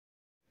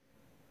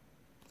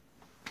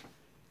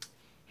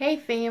Hey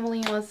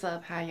family, what's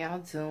up? How y'all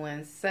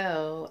doing?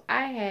 So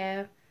I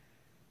have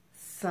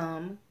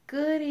some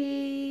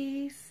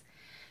goodies.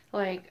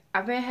 Like,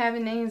 I've been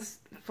having these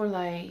for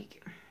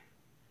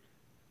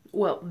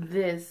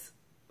this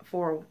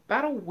for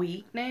about a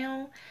week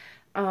now.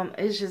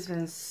 It's just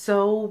been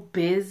so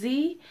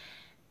busy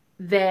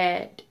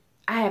that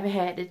I haven't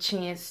had the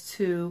chance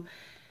to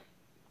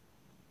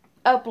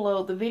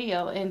upload the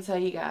video and tell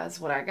you guys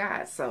what I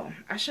got. So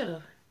I should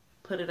have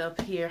put it up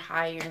here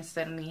higher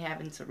instead of me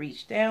having to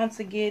reach down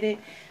to get it.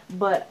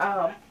 But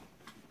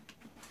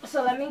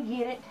so let me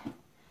get it.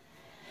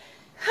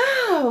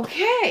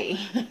 Okay.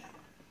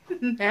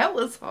 That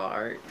was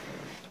hard.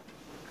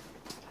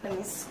 Let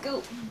me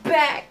scoot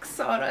back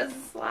so it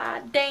doesn't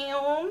slide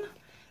down.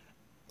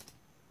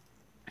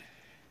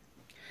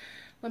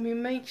 Let me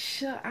make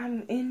sure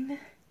I'm in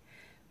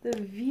the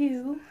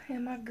view.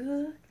 Am I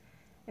good?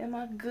 Am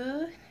I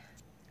good?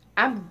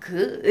 I'm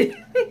good.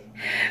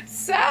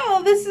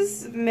 So this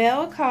is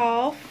mail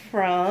call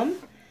from,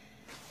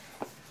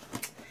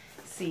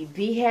 see,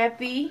 Be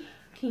Happy.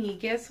 Can you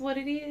guess what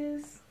it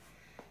is?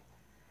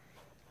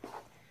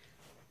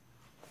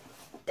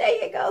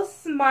 There you go,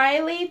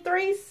 Smiley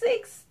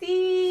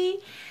 360.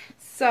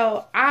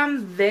 So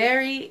I'm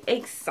very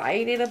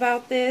excited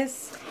about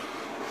this.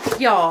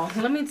 Y'all,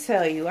 let me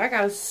tell you, I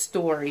got a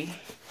story.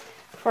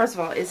 First of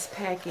all, it's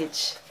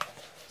packaged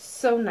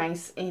so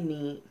nice and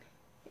neat.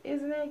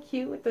 Isn't that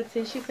cute with the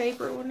tissue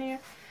paper on there?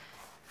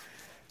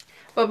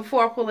 But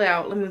before I pull it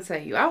out, let me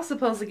tell you, I was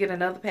supposed to get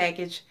another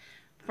package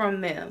from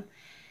them.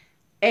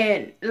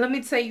 And let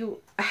me tell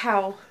you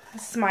how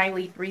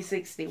Smiley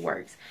 360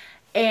 works.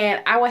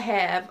 And I will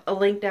have a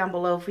link down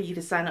below for you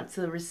to sign up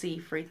to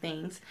receive free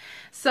things.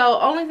 So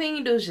only thing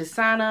you do is just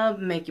sign up,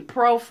 make your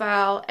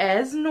profile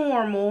as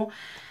normal,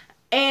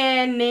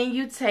 and then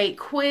you take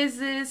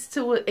quizzes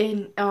to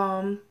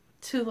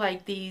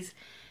like these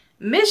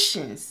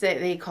missions that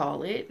they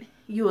call it.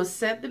 You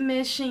accept the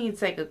mission, you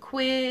take a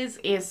quiz,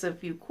 answer a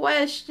few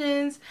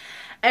questions,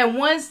 and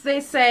once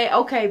they say,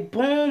 okay,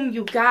 boom,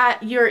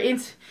 you're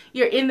in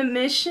the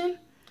mission.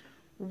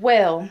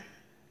 Well,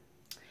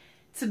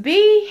 to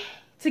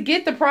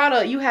get the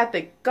product, you have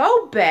to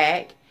go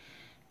back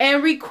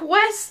and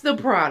request the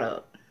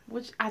product,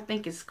 which I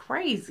think is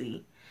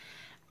crazy.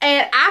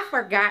 And I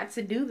forgot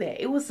to do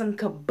that. It was some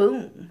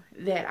kaboom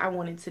that I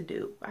wanted to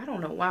do. I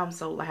don't know why I'm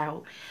so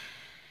loud.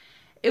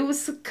 It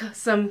was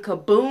some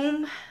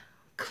kaboom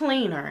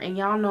cleaner. And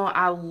y'all know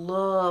I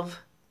love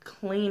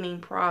cleaning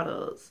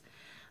products.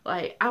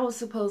 Like, I was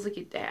supposed to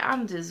get that.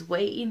 I'm just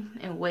waiting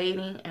and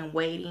waiting and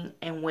waiting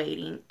and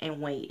waiting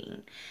and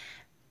waiting.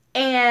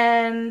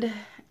 And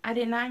I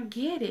did not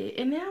get it.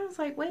 And then I was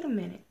like, wait a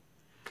minute.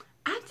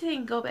 I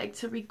didn't go back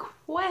to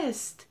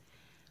request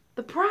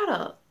the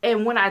product.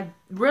 And when I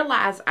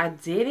realized I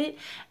did it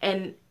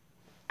and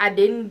I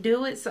didn't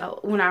do it, so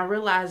when I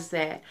realized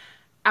that,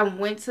 I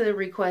went to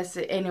request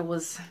it and it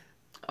was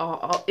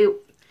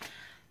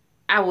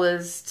I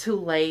was too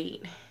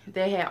late.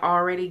 They had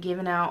already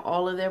given out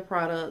all of their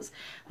products.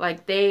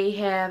 Like, they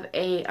have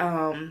a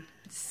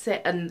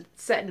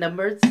set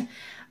numbers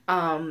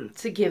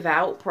to give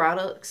out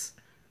products.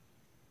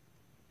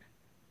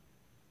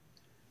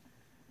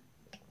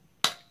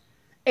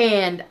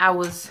 And I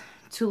was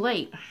too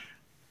late.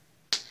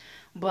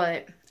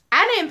 But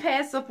I didn't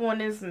pass up on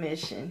this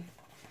mission.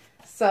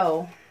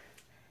 So,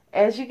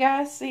 as you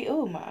guys see,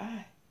 oh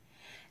my.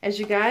 As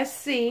you guys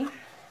see,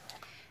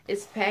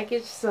 it's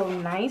packaged so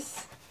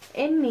nice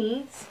and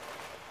neat.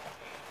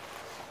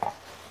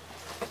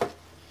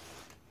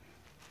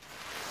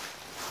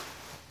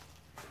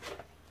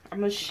 I'm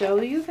going to show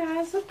you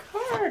guys a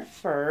card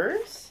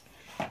first.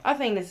 I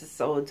think this is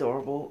so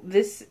adorable.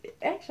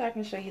 Actually, I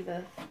can show you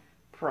the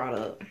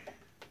product.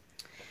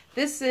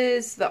 This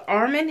is the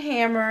Arm &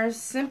 Hammer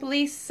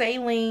Simply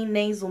Saline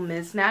Nasal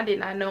Mist. Now, I did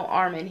not know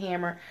Arm &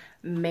 Hammer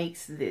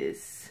makes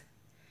this.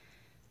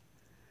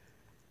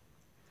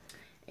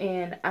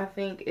 And I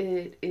think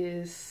it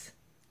is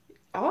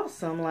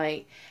awesome.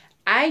 Like,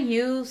 I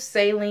use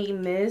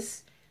saline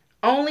mist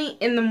only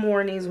in the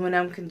mornings when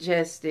I'm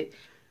congested.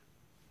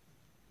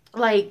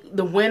 Like,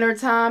 the winter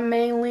time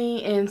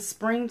mainly and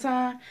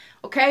springtime.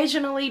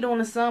 Occasionally during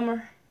the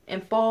summer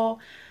and fall.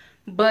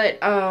 But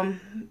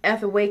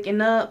after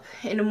waking up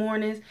in the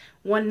mornings,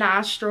 one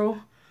nostril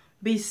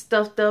be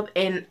stuffed up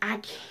and I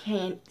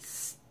can't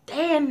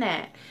stand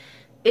that.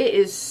 It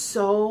is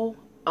so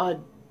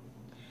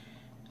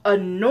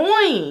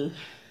annoying.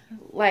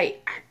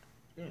 Like,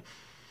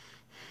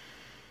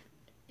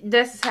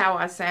 that's how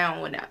I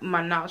sound when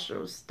my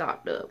nostrils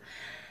stopped up.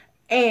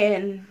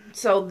 And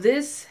so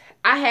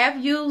I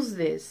have used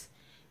this.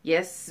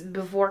 Yes,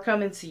 before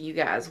coming to you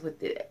guys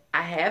with it.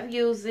 I have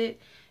used it.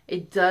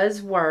 It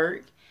does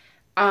work.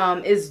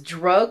 It's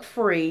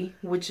drug-free,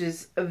 which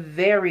is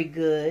very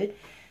good.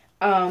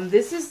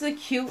 This is the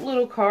cute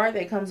little card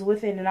that comes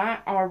with it, and I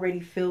already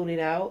filled it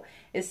out.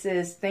 It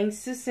says,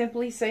 thanks to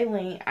Simply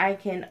Saline, I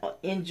can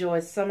enjoy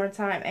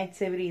summertime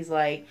activities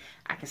like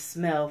I can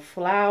smell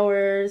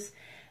flowers,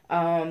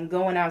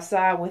 going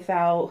outside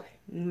without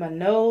my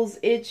nose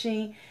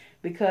itching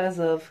because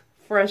of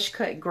fresh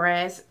cut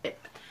grass.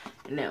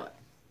 Now,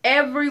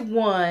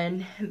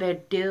 everyone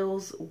that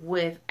deals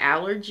with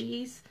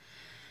allergies,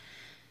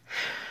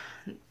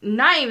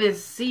 not even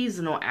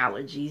seasonal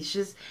allergies,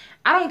 just,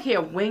 I don't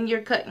care when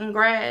you're cutting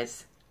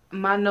grass,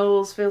 my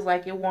nose feels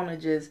like it want to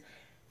just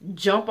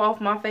jump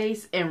off my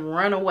face and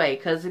run away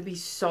because it be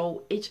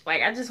so itchy.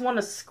 Like, I just want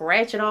to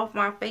scratch it off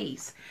my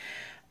face.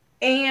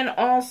 And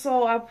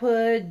also, I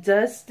put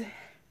dust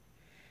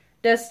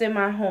in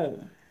my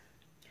home.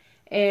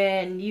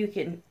 And you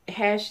can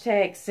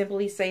hashtag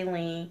Simply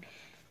Saline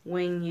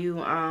when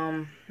you,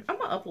 I'm going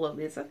to upload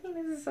this. I think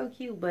this is so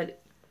cute,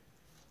 but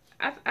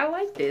I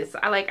like this.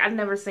 I've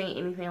never seen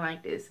anything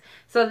like this.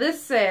 So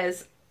this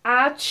says,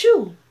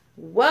 achoo.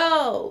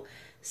 Whoa.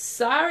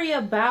 Sorry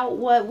about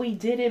what we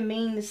didn't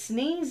mean to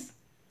sneeze.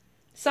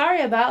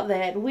 Sorry about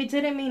that. We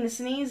didn't mean to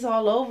sneeze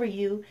all over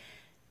you.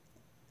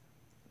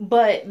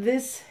 But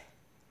this,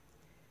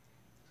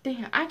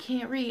 damn, I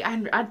can't read.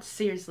 I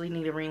seriously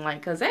need a ring light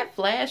because that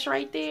flash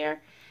right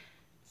there,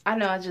 I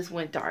know I just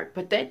went dark,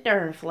 but that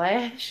darn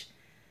flash,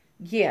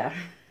 yeah.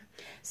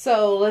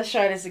 So let's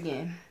try this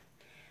again.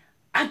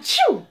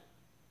 Achoo!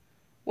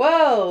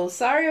 Whoa,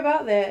 sorry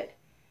about that.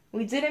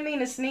 We didn't mean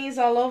to sneeze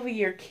all over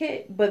your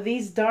kit, but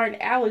these darn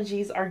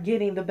allergies are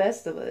getting the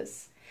best of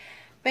us.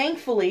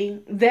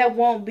 Thankfully, that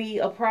won't be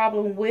a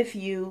problem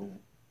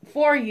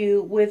for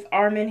you with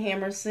Arm &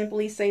 Hammer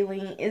Simply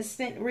Saline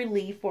Instant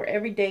Relief for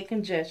Everyday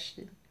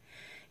Congestion.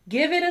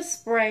 Give it a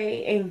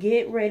spray and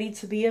get ready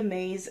to be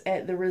amazed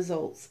at the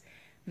results.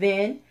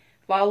 Then,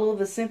 follow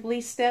the Simply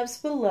steps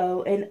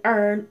below and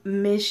earn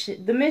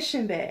the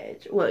mission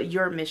badge. Well,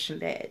 your mission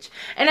badge.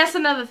 And that's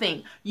another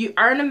thing. You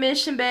earn a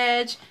mission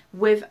badge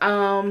with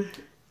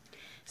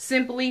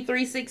Simply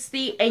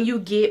 360 and you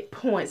get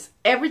points.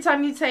 Every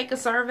time you take a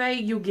survey,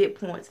 you get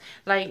points.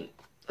 Like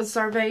a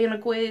survey and a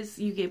quiz,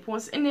 you get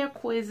points. And their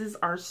quizzes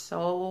are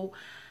so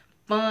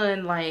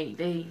fun.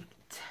 Like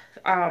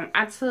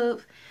I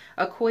took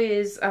a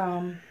quiz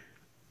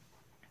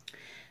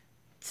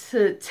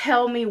to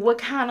tell me what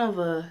kind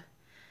of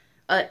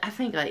I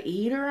think a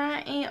eater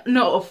I am.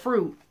 No, a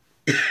fruit.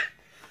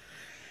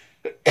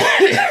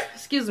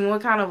 Excuse me,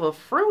 what kind of a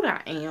fruit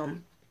I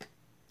am.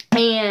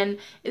 And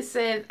it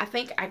said, I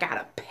think I got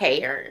a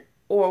pear.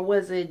 Or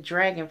was it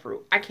dragon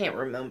fruit? I can't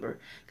remember.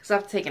 Because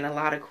I've taken a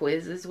lot of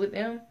quizzes with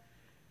them.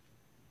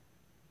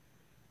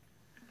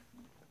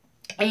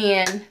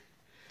 And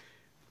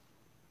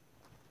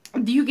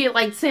you get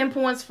like 10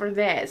 points for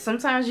that.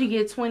 Sometimes you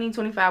get 20,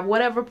 25,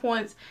 whatever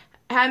points.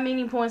 How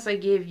many points they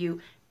give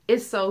you.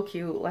 It's so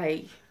cute.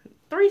 Like,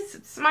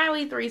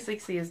 Smiley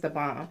 360 is the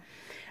bomb.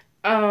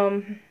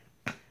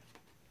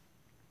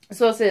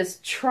 So it says,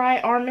 try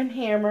Arm &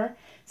 Hammer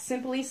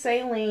Simply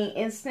Saline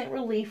Instant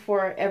Relief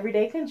for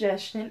Everyday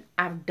Congestion.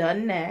 I've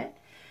done that.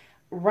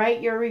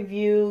 Write your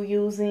review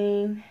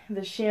using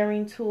the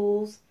sharing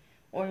tools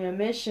on your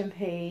mission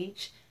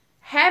page.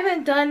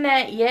 Haven't done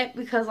that yet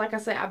because, like I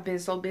said, I've been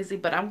so busy,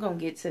 but I'm going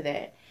to get to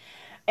that.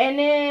 And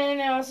then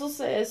it also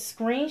says,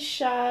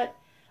 screenshot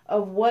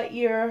of what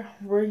you're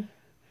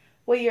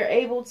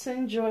able to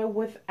enjoy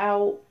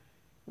without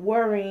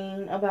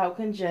worrying about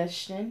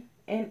congestion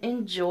and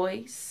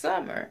enjoy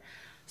summer.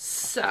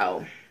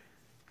 So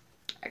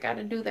I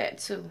gotta do that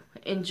too.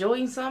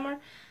 Enjoying summer,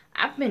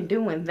 I've been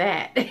doing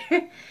that.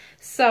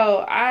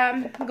 So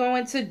I'm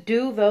going to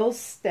do those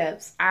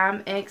steps.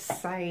 I'm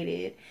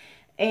excited.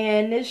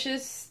 And this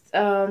just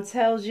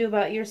tells you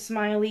about your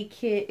Smiley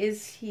kit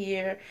is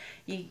here.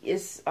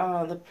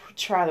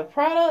 Try the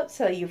product,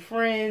 tell your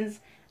friends.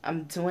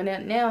 I'm doing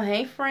that now.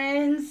 Hey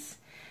friends.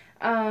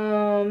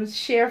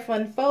 Share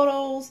fun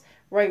photos,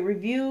 write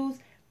reviews,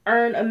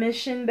 earn a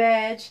mission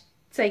badge,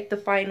 take the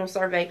final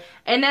survey.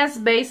 And that's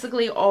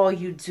basically all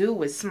you do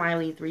with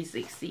Smiley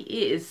 360.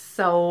 It is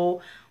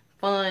so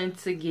fun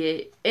to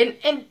get.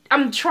 And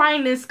I'm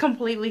trying this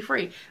completely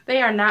free.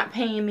 They are not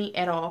paying me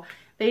at all.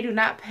 They do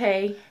not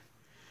pay.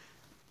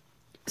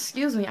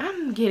 Excuse me,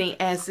 I'm getting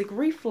acid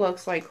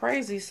reflux like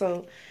crazy,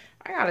 so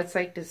I gotta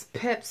take this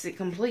Pepsi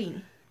complete.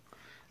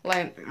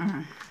 Like,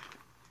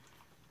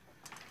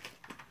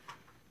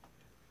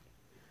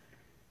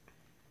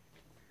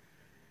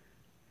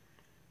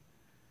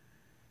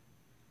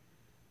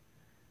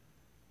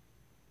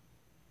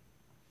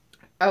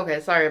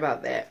 okay, sorry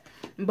about that.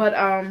 But,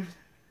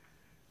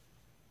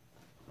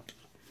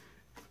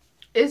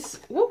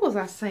 what was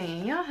I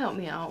saying? Y'all help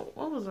me out.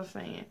 What was I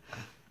saying?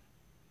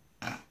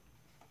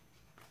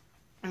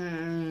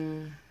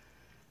 I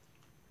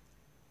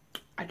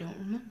don't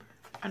remember.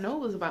 I know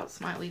it was about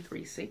Smiley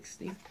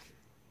 360.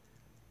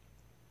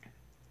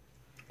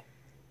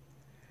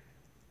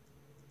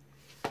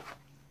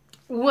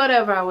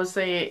 Whatever I was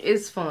saying,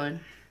 it's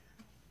fun.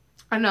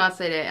 I know I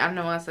say that. I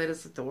know I say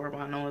this adorable.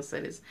 I know I say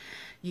this.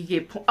 You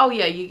get oh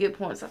yeah, you get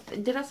points.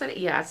 Did I say that?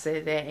 Yeah, I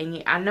said that.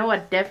 And I know I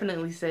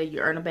definitely said you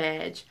earn a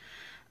badge.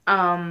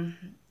 The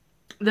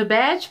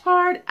badge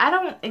part, I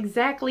don't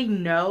exactly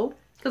know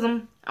because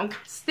I'm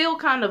still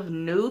kind of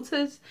new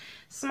to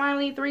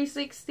Smiley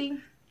 360.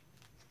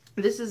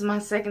 This is my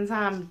second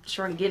time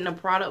trying getting a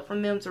product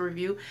from them to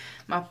review.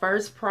 My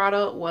first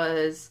product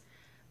was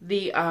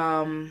the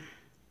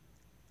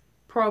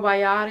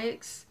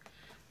probiotics.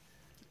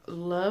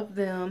 Love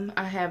them.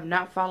 I have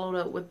not followed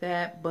up with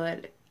that,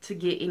 but to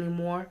get any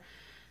more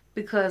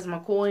because my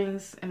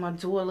coins and my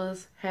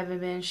dollars haven't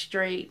been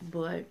straight,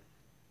 but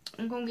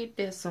I'm gonna get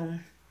that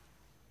soon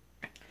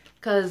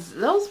because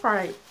those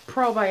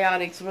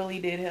probiotics really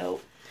did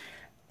help.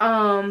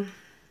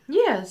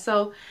 Yeah,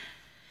 so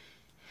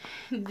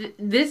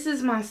this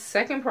is my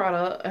second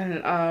product,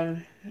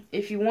 and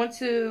if you want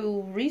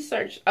to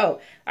research,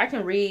 I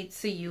can read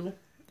to you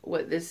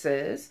what this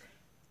says.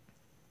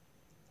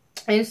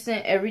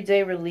 Instant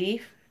everyday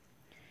relief,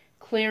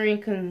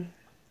 clearing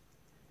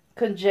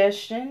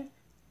congestion,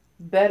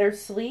 better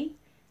sleep,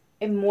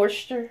 and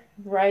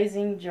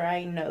moisturizing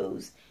dry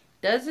nose.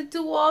 Does it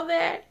do all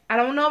that? I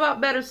don't know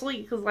about better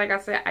sleep because, like I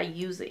said, I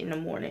use it in the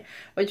morning.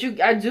 But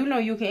I do know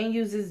you can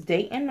use this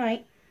day and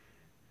night.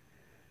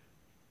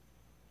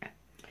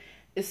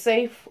 It's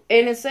safe,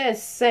 and it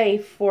says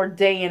safe for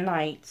day and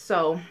night.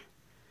 So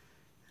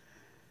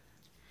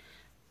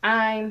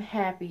I'm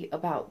happy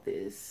about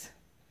this.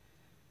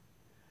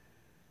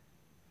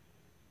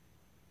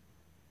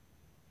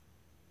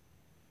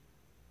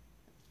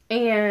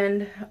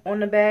 And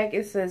on the back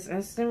it says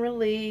instant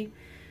relief.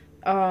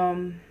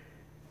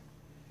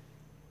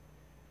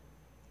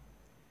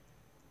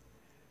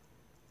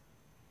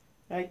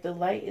 Like the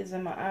light is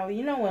in my eye.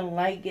 You know when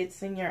light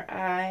gets in your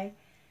eye,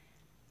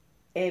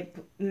 it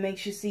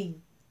makes you see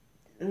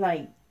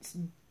like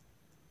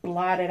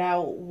blotted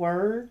out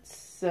words.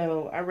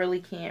 So I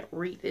really can't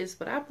read this,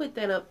 but I put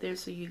that up there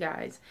so you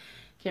guys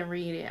can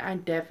read it. I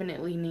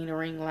definitely need a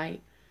ring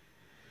light.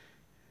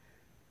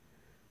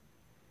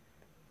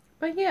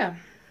 But yeah,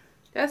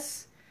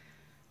 that's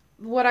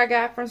what I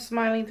got from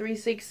Smiley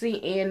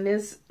 360, and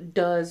this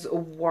does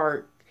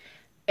work.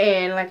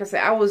 And like I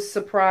said, I was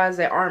surprised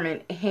that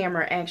Arm &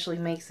 Hammer actually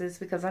makes this,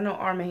 because I know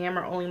Arm &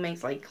 Hammer only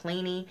makes like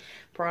cleaning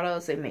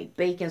products. They make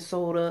baking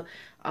soda.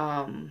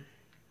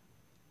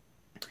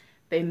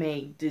 They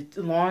make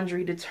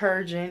laundry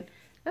detergent.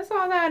 That's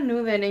all that I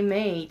knew that they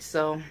made.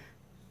 So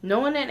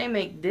knowing that they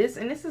make this,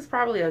 and this is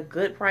probably a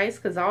good price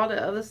because all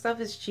the other stuff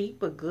is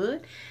cheap but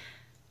good.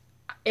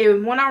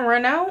 And when I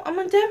run out, I'm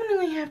going to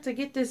definitely have to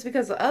get this,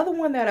 because the other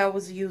one that I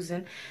was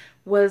using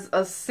was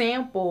a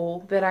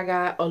sample that I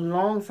got a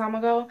long time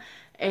ago,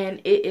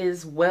 and it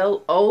is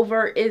well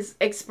over its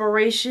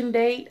expiration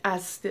date. I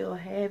still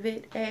have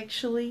it,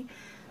 actually.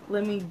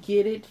 Let me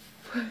get it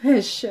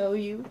and show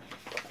you.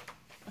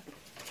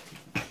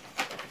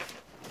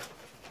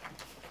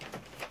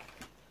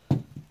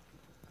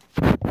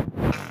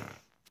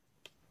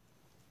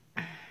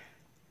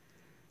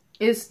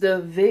 It's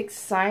the Vicks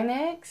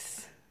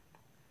Sinex.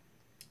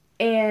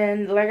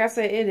 And like I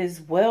said, it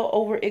is well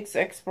over its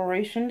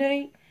expiration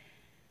date.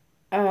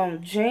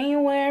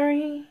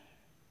 January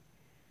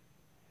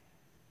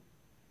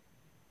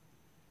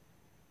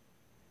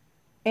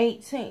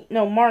 18th.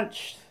 No,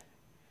 March.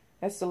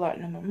 That's the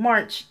lot number.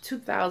 March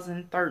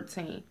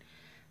 2013.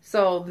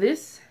 So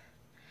this,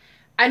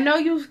 I know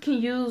you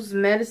can use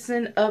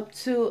medicine up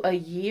to a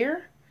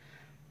year,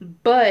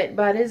 but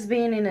by this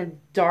being in a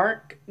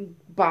dark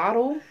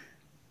bottle,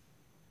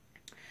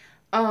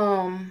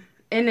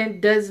 and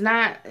it does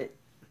not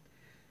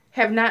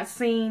have not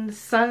seen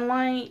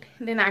sunlight,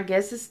 then I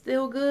guess it's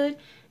still good.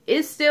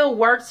 It still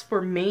works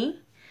for me.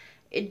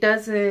 It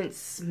doesn't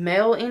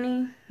smell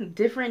any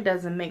different,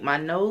 doesn't make my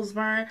nose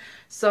burn.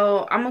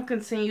 So I'm gonna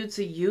continue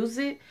to use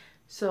it.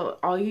 So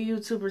all you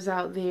YouTubers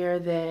out there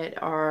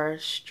that are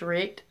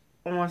strict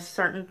on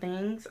certain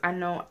things, I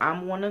know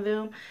I'm one of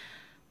them.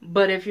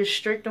 But if you're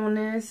strict on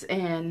this,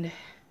 and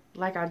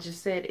like I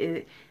just said,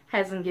 it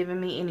hasn't given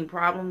me any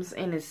problems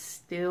and it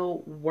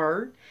still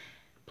worked,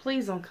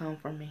 please don't come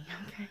for me,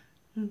 okay?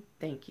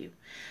 Thank you.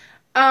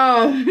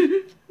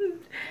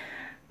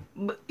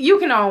 You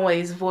can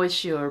always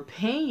voice your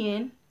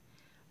opinion.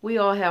 We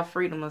all have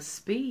freedom of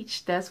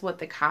speech. That's what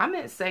the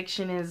comment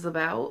section is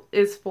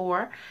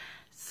for.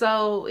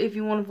 So if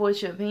you want to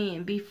voice your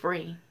opinion, be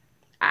free.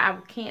 I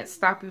can't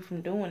stop you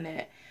from doing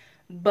that.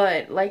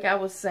 But like I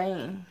was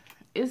saying,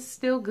 it's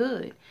still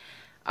good.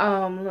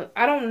 I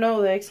don't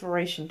know the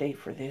expiration date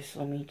for this.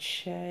 Let me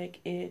check.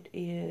 It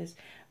is,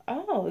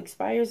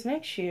 expires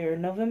next year,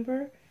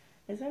 November.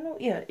 Is that no?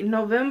 Yeah,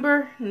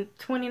 November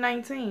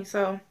 2019.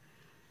 So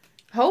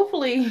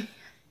hopefully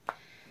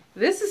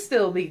this will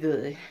still be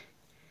good.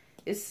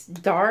 It's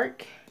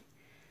dark,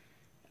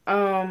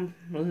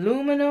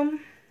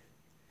 aluminum.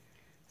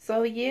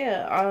 So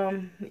yeah,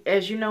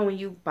 as you know, when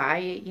you buy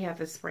it, you have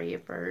to spray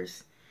it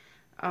first.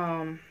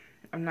 I'm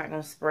not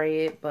gonna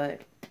spray it,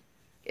 but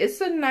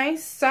it's a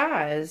nice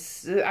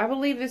size. I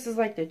believe this is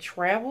like the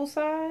travel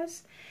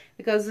size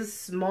because it's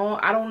small.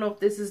 I don't know if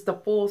this is the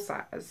full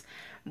size,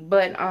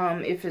 but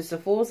if it's the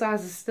full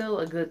size, it's still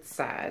a good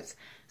size.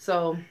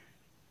 So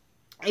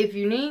if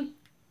you need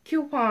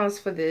coupons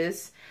for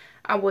this,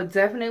 I would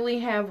definitely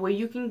have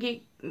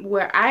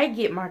where I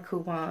get my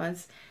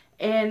coupons,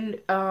 and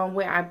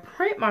where I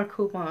print my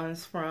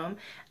coupons from.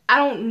 I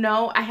don't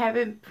know. I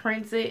haven't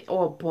printed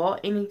or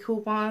bought any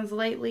coupons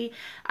lately.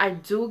 I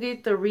do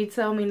get the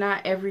Retail Me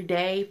Not every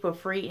day for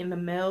free in the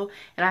mail,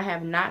 and I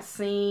have not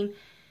seen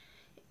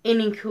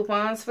any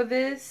coupons for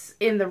this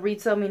in the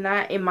Retail Me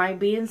Not. It might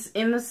be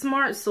in the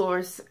Smart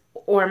Source,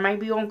 or it might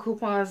be on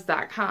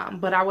coupons.com,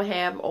 but I will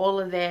have all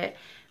of that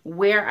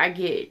where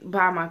I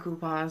buy my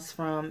coupons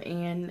from,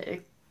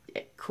 and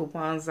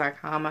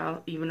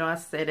coupons.com. Even though I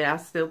said it, I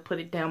still put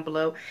it down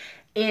below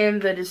in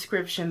the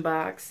description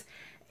box.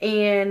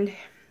 And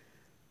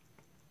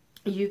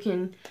you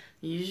can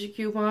use your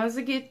coupons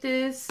to get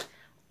this.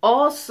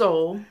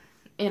 Also,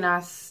 and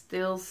I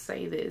still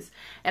say this,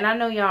 and I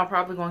know y'all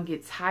probably gonna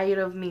get tired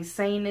of me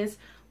saying this,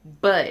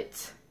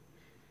 but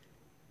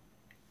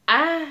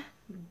I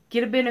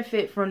get a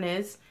benefit from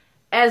this,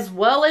 as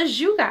well as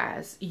you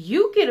guys.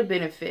 You get a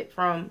benefit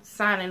from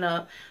signing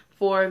up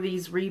for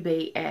these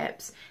rebate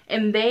apps,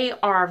 and they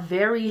are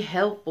very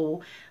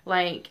helpful.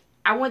 Like,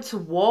 I went to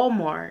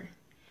Walmart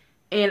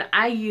and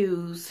I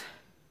use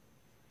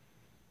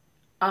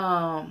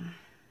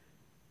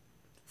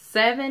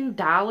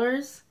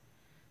 $7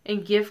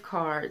 in gift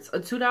cards, a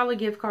 $2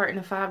 gift card and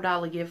a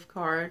 $5 gift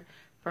card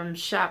from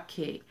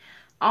Shopkick.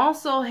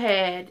 Also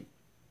had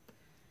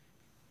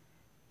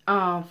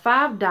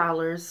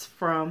 $5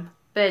 from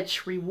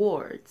Fetch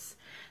Rewards.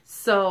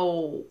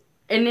 So,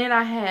 and then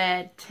I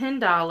had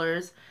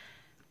 $10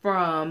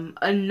 from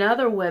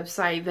another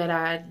website that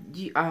I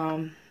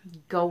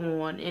go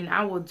on, and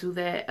I will do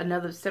that,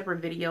 another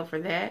separate video for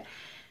that,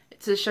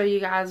 to show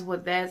you guys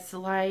what that's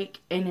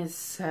like. And it's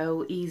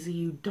so easy.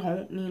 You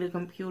don't need a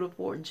computer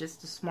for it,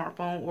 just a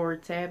smartphone or a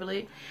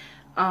tablet.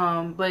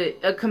 But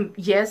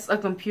yes, a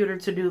computer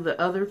to do the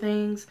other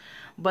things,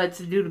 but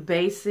to do the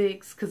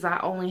basics, because I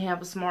only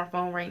have a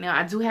smartphone right now.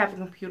 I do have a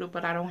computer,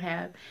 but I don't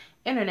have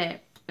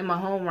internet in my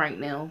home right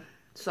now.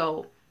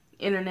 So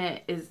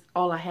internet is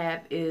all I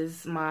have,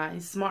 is my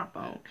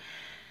smartphone.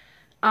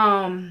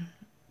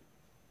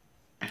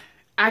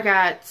 I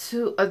got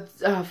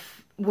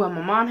well,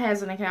 my mom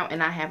has an account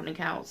and I have an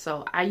account,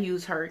 so I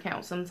use her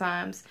account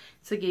sometimes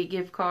to get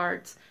gift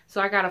cards. So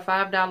I got a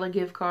 $5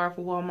 gift card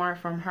for Walmart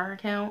from her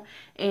account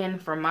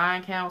and from my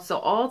account. So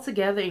all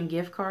together in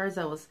gift cards,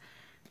 that was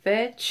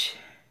Fetch,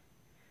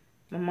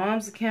 my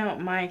mom's account,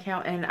 my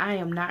account, and I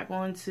am not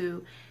going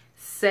to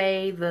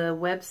say the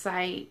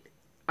website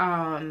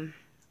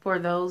for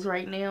those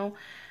right now.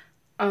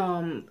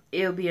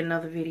 It'll be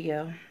another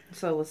video.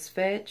 So it was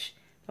Fetch,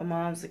 my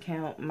mom's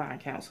account, my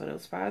account. So that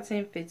was 5,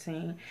 10,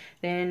 15,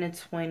 then the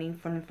 20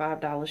 from the $5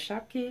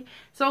 Shopkick.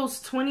 So it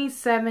was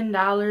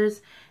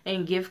 $27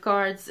 in gift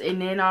cards,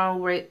 and then I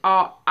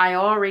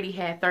already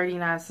had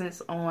 39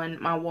 cents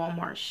on my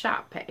Walmart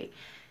Shop Pay.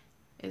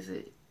 Is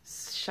it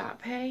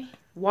Shop Pay?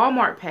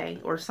 Walmart Pay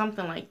or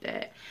something like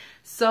that.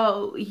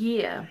 So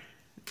yeah,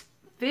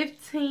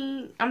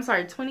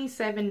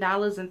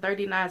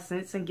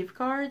 $27.39 in gift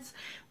cards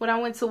when I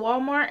went to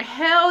Walmart.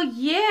 Hell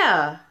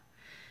yeah.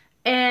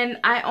 And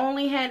I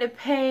only had to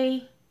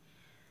pay,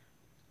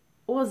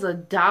 what was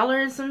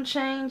 $1 and some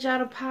change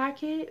out of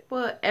pocket,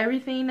 but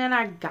everything that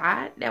I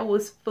got that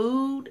was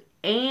food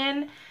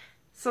and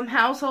some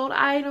household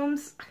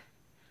items,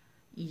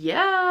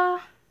 yeah,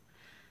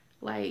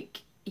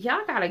 like,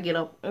 y'all gotta get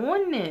up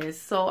on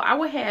this. So I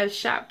would have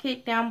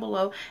Shopkick down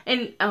below,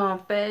 and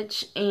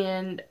Fetch,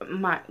 and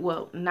my,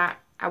 well, not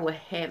I would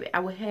have it, I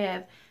would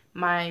have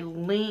my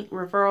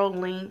referral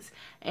links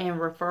and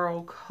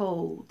referral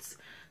codes.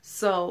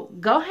 So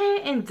go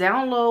ahead and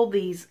download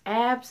these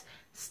apps.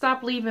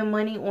 Stop leaving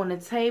money on the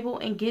table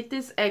and get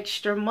this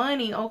extra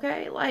money,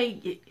 okay?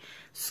 Like,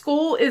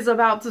 school is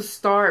about to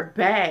start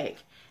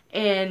back,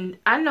 and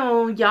I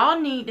know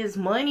y'all need this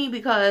money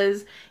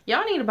because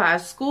y'all need to buy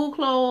school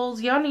clothes,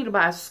 y'all need to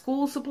buy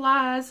school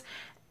supplies,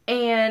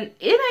 and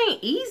it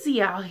ain't easy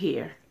out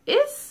here.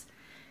 It's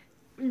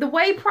the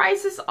way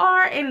prices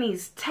are and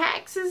these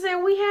taxes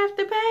that we have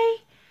to pay.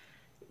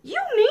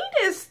 You need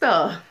this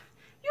stuff.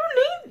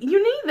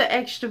 You need the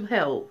extra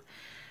help.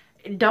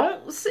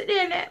 Don't sit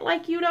there and act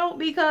like you don't,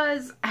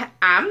 because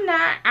I'm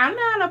not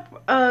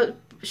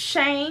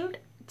ashamed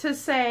to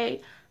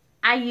say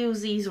I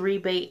use these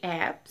rebate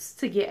apps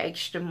to get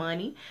extra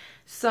money.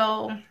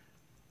 So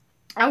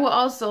I will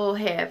also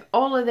have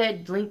all of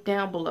that linked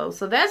down below.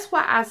 So that's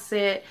why I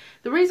said,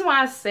 the reason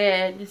why I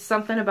said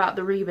something about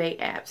the rebate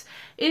apps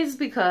is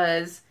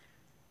because,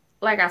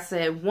 like I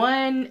said,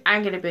 1,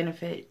 I get a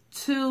benefit,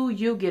 2,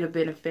 you get a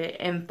benefit,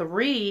 and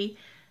 3,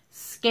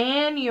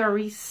 scan your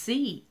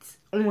receipts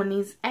on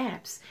these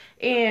apps.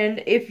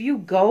 And if you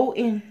go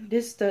in,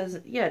 this has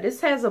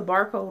a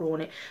barcode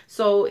on it.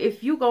 So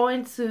if you go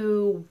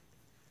into,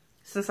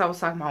 since I was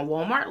talking about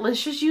Walmart,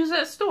 let's just use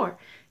that store.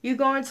 You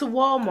go into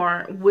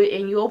Walmart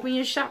and you open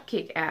your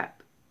Shopkick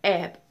app,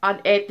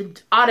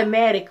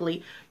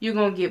 automatically you're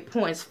gonna get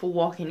points for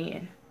walking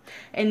in.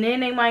 And then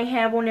they might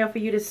have on there for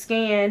you to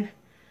scan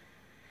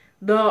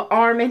the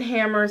Arm &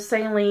 Hammer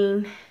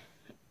Saline,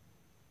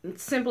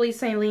 Simply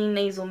Saline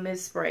Nasal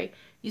Mist Spray.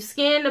 You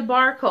scan the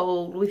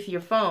barcode with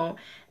your phone,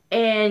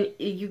 and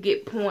you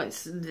get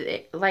points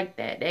like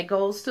that. That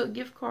goes to a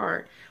gift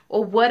card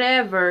or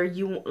whatever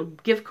you,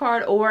 gift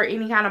card or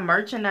any kind of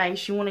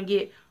merchandise you want to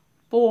get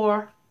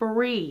for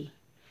free.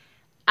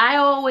 I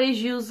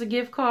always use the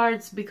gift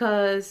cards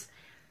because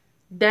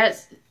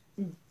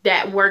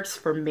that works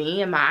for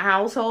me and my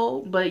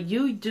household, but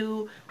you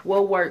do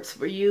what works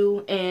for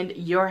you and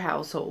your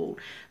household.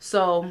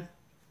 So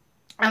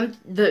I'm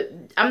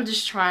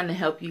just trying to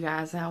help you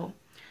guys out.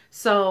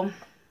 So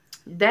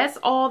that's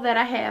all that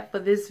I have for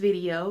this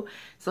video.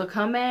 So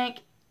come back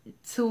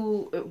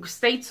to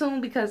stay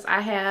tuned because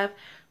I have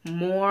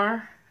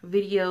more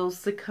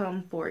videos to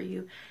come for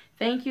you.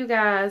 Thank you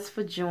guys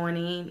for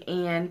joining,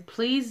 and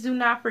please do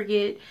not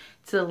forget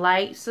to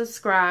like,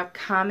 subscribe,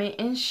 comment,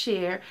 and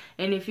share.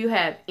 And if you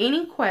have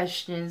any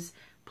questions,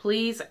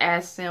 please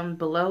ask them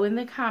below in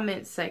the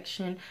comment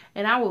section,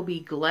 and I will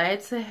be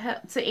glad to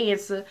help to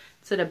answer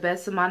to the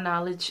best of my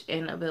knowledge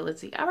and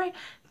ability. All right,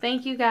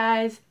 thank you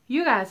guys.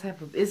 You guys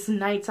have it's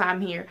nighttime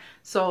here,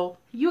 so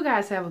you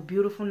guys have a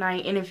beautiful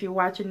night. And if you're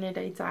watching in the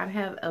daytime,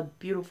 have a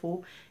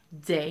beautiful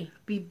day.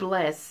 Be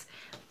blessed.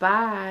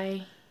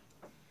 Bye.